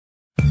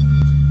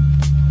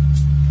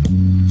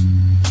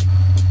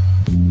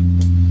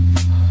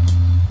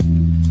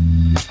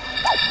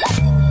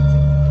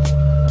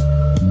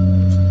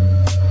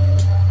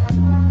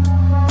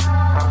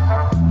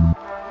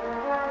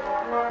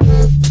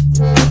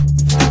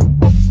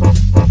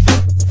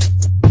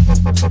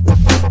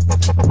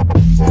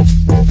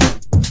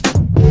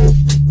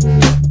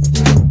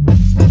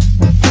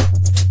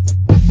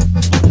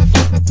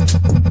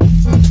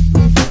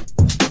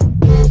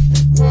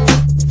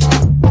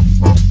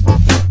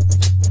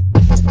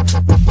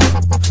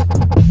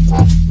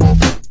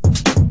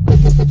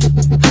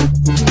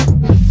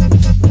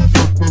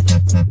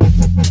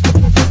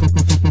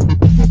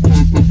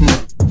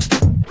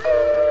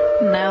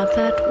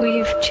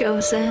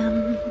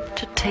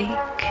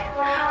take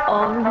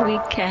all we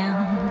can.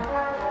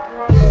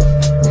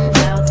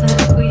 Now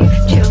that we've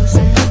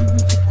chosen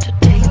to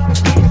take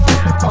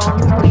all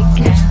we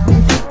can.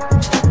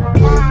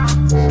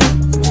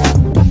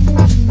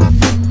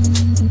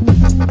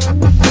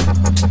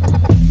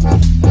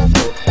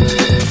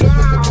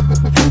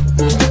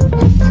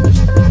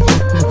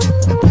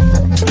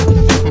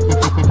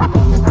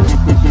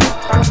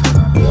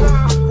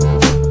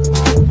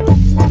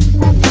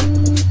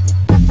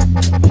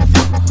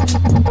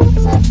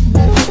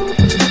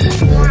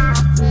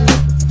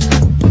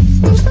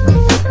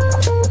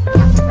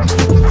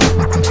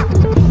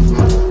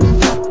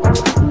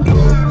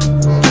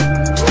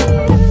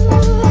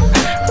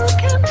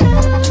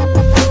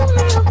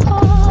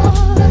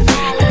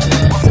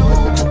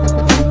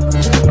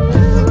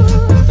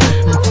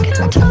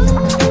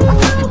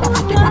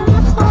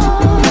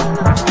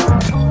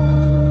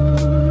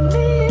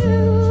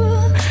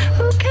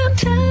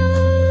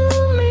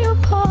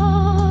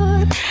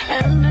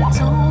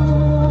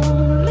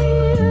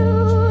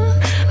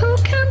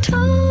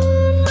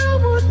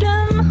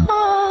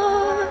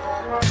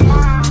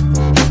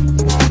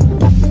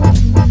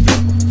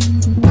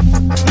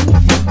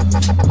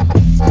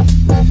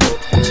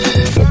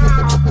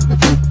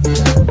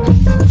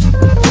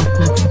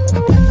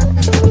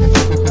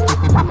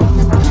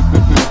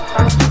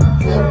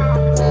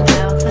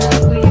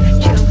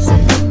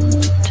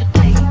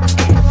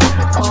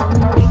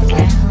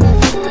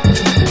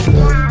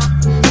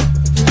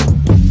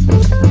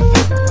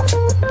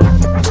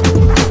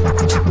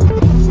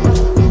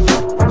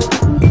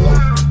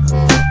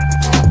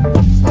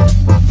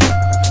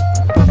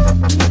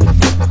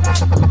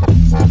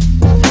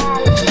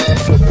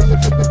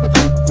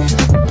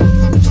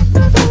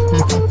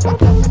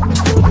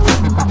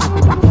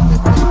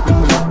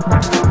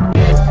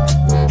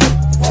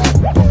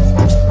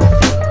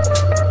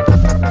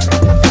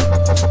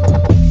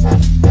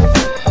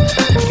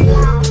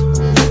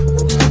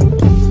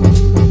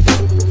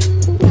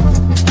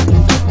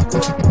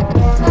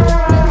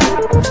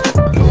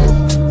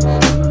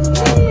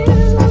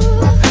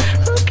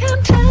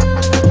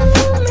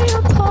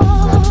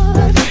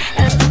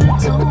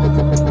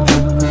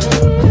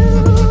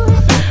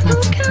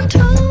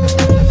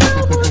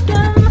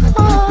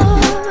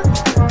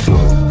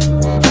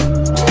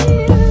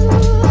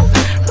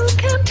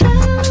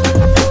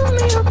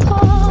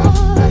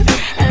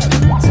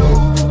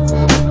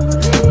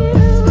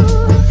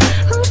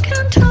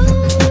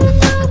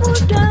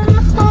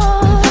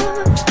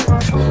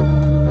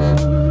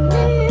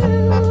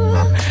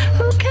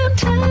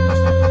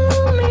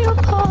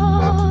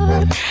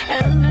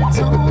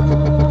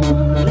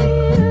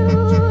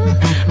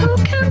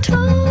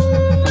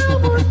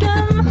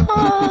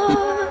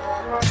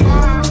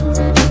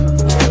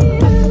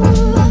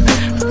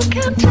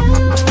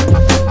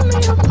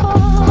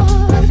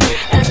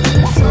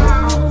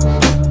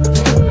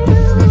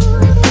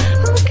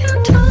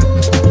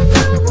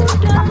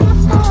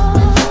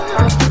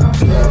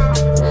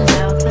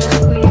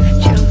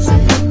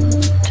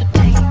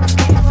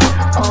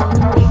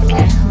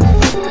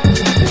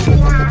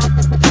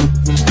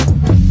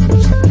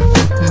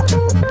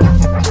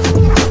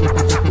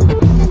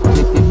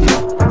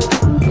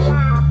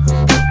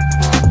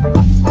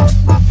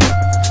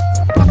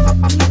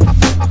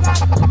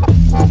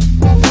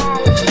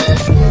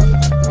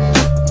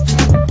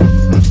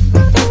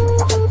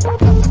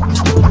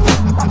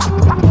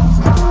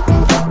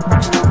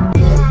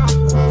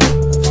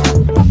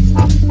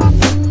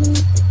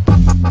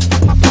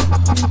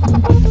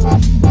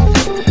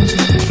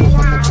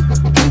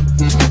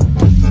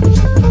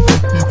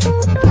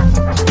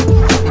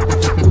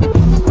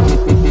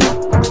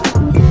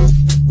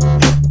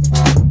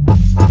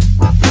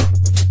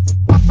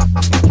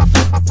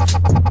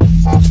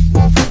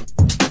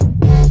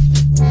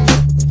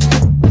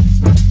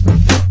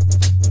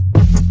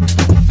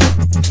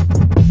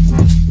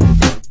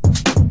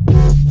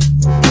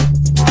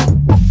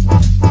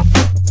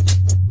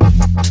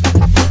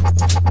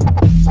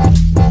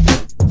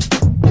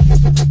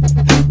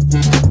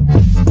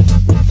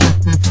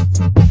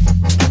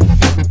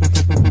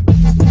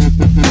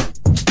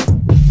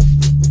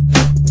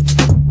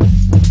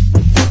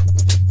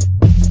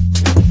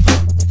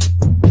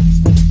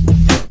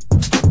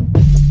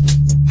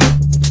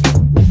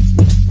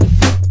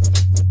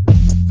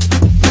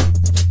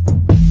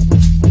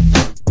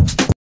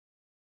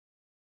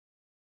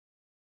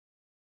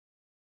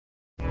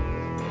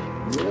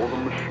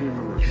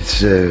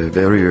 It's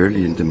very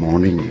early in the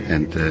morning,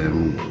 and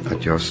I'm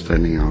just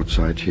standing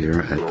outside here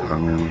at our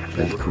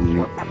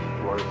balcony.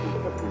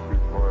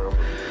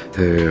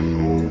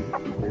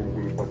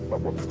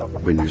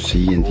 When you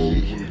see in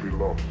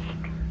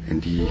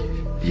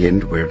the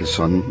end where the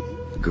sun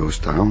goes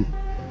down,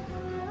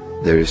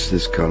 there is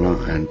this color,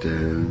 and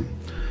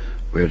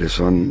where the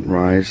sun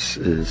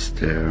rises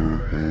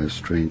there a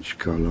strange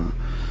color.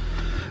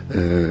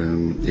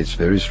 It's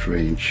very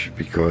strange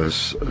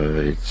because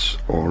it's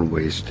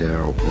always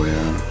there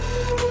where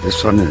the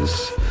sun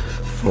is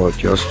for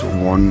just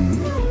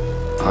 1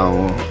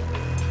 hour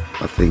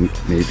I think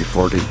maybe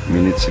 40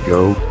 minutes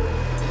ago,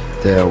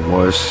 there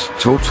was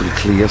total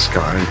clear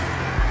sky.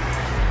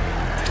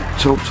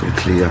 Total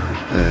clear.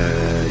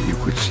 You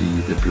could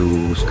see the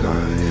blue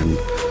sky, and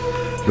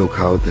look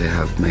how they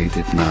have made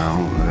it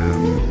now.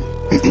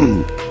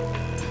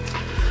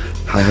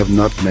 I have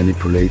not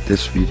manipulated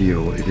this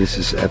video. This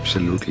is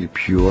absolutely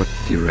pure,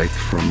 direct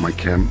from my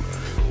cam,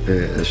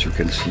 as you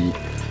can see.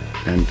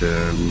 And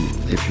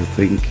if you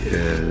think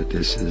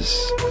this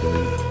is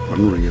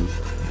unreal,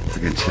 I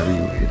can tell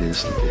you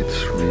it's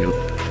real.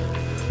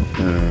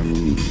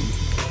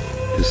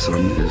 The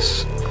sun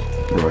is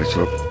right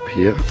up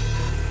here,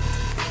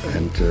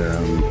 and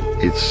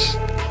it's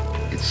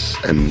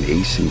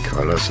amazing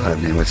colors.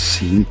 I've never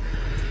seen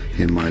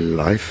in my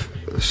life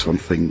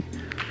something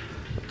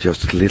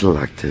just little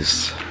like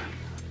this.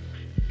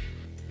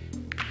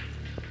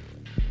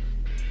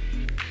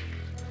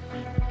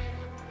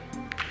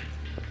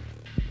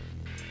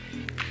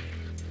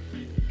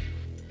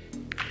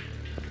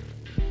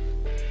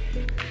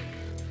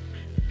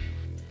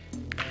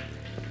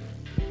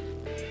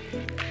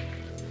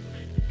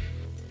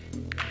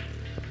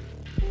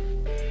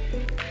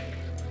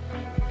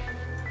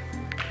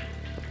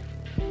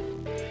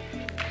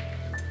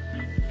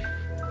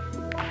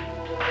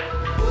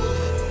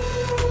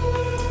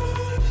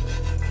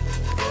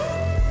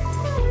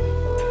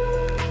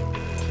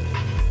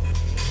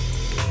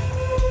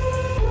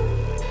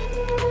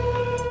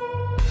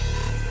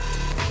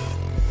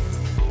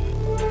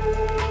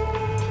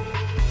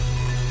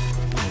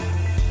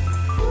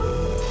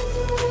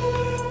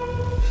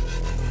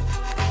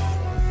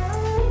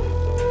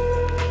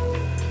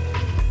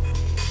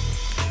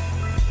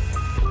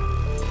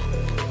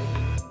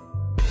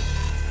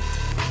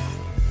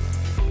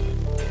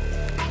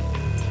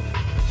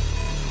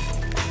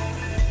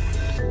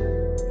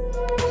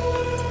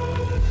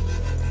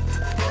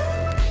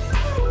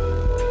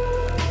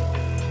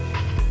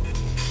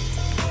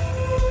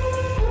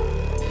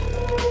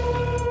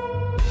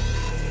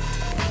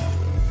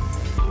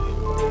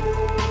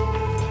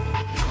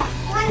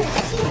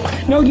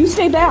 No, you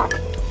stay back.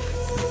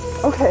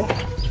 Okay.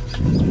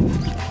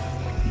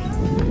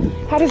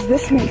 How does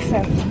this make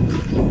sense?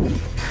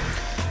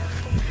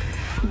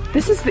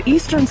 This is the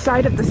eastern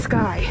side of the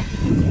sky.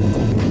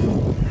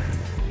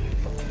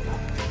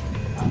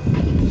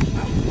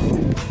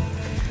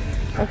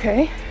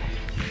 Okay.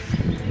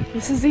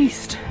 This is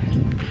east.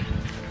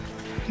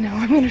 Now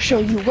I'm going to show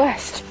you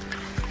west.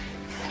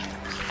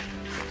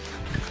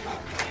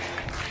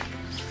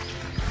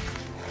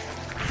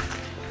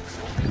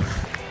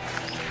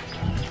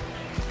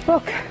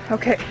 Look,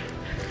 okay.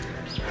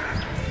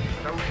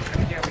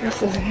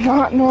 This is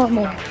not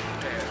normal.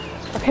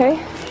 Okay?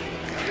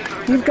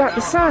 You've got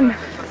the sun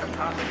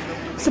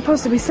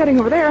supposed to be setting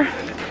over there.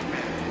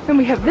 Then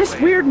we have this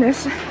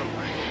weirdness,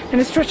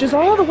 and it stretches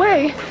all the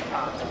way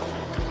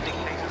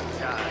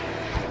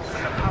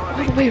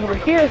over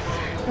here.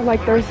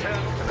 Like there's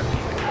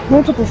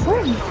multiple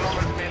suns.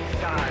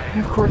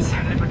 And of course,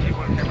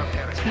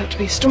 it's about to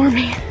be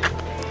stormy.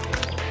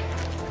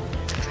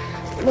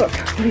 Look,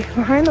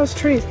 behind those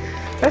trees,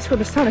 that's where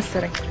the sun is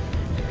setting.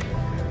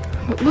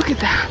 But look at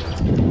that.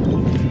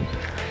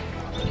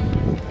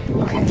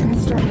 Okay,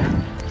 let's start now.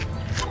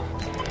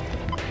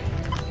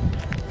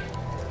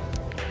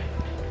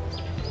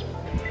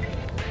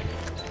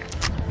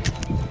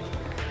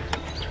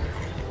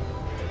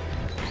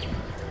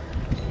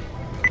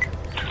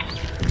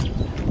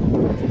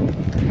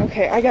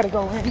 Okay, I gotta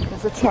go in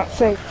because it's not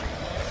safe.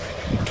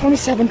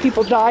 27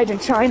 people died in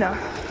China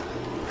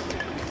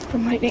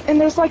from lightning, and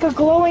there's like a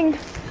glowing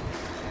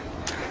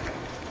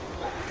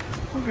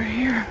over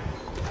here.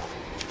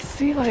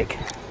 See, like,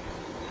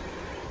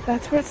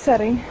 that's where it's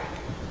setting,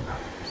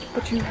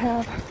 but you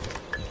have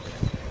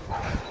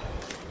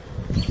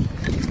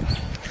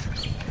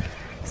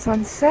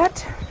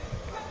sunset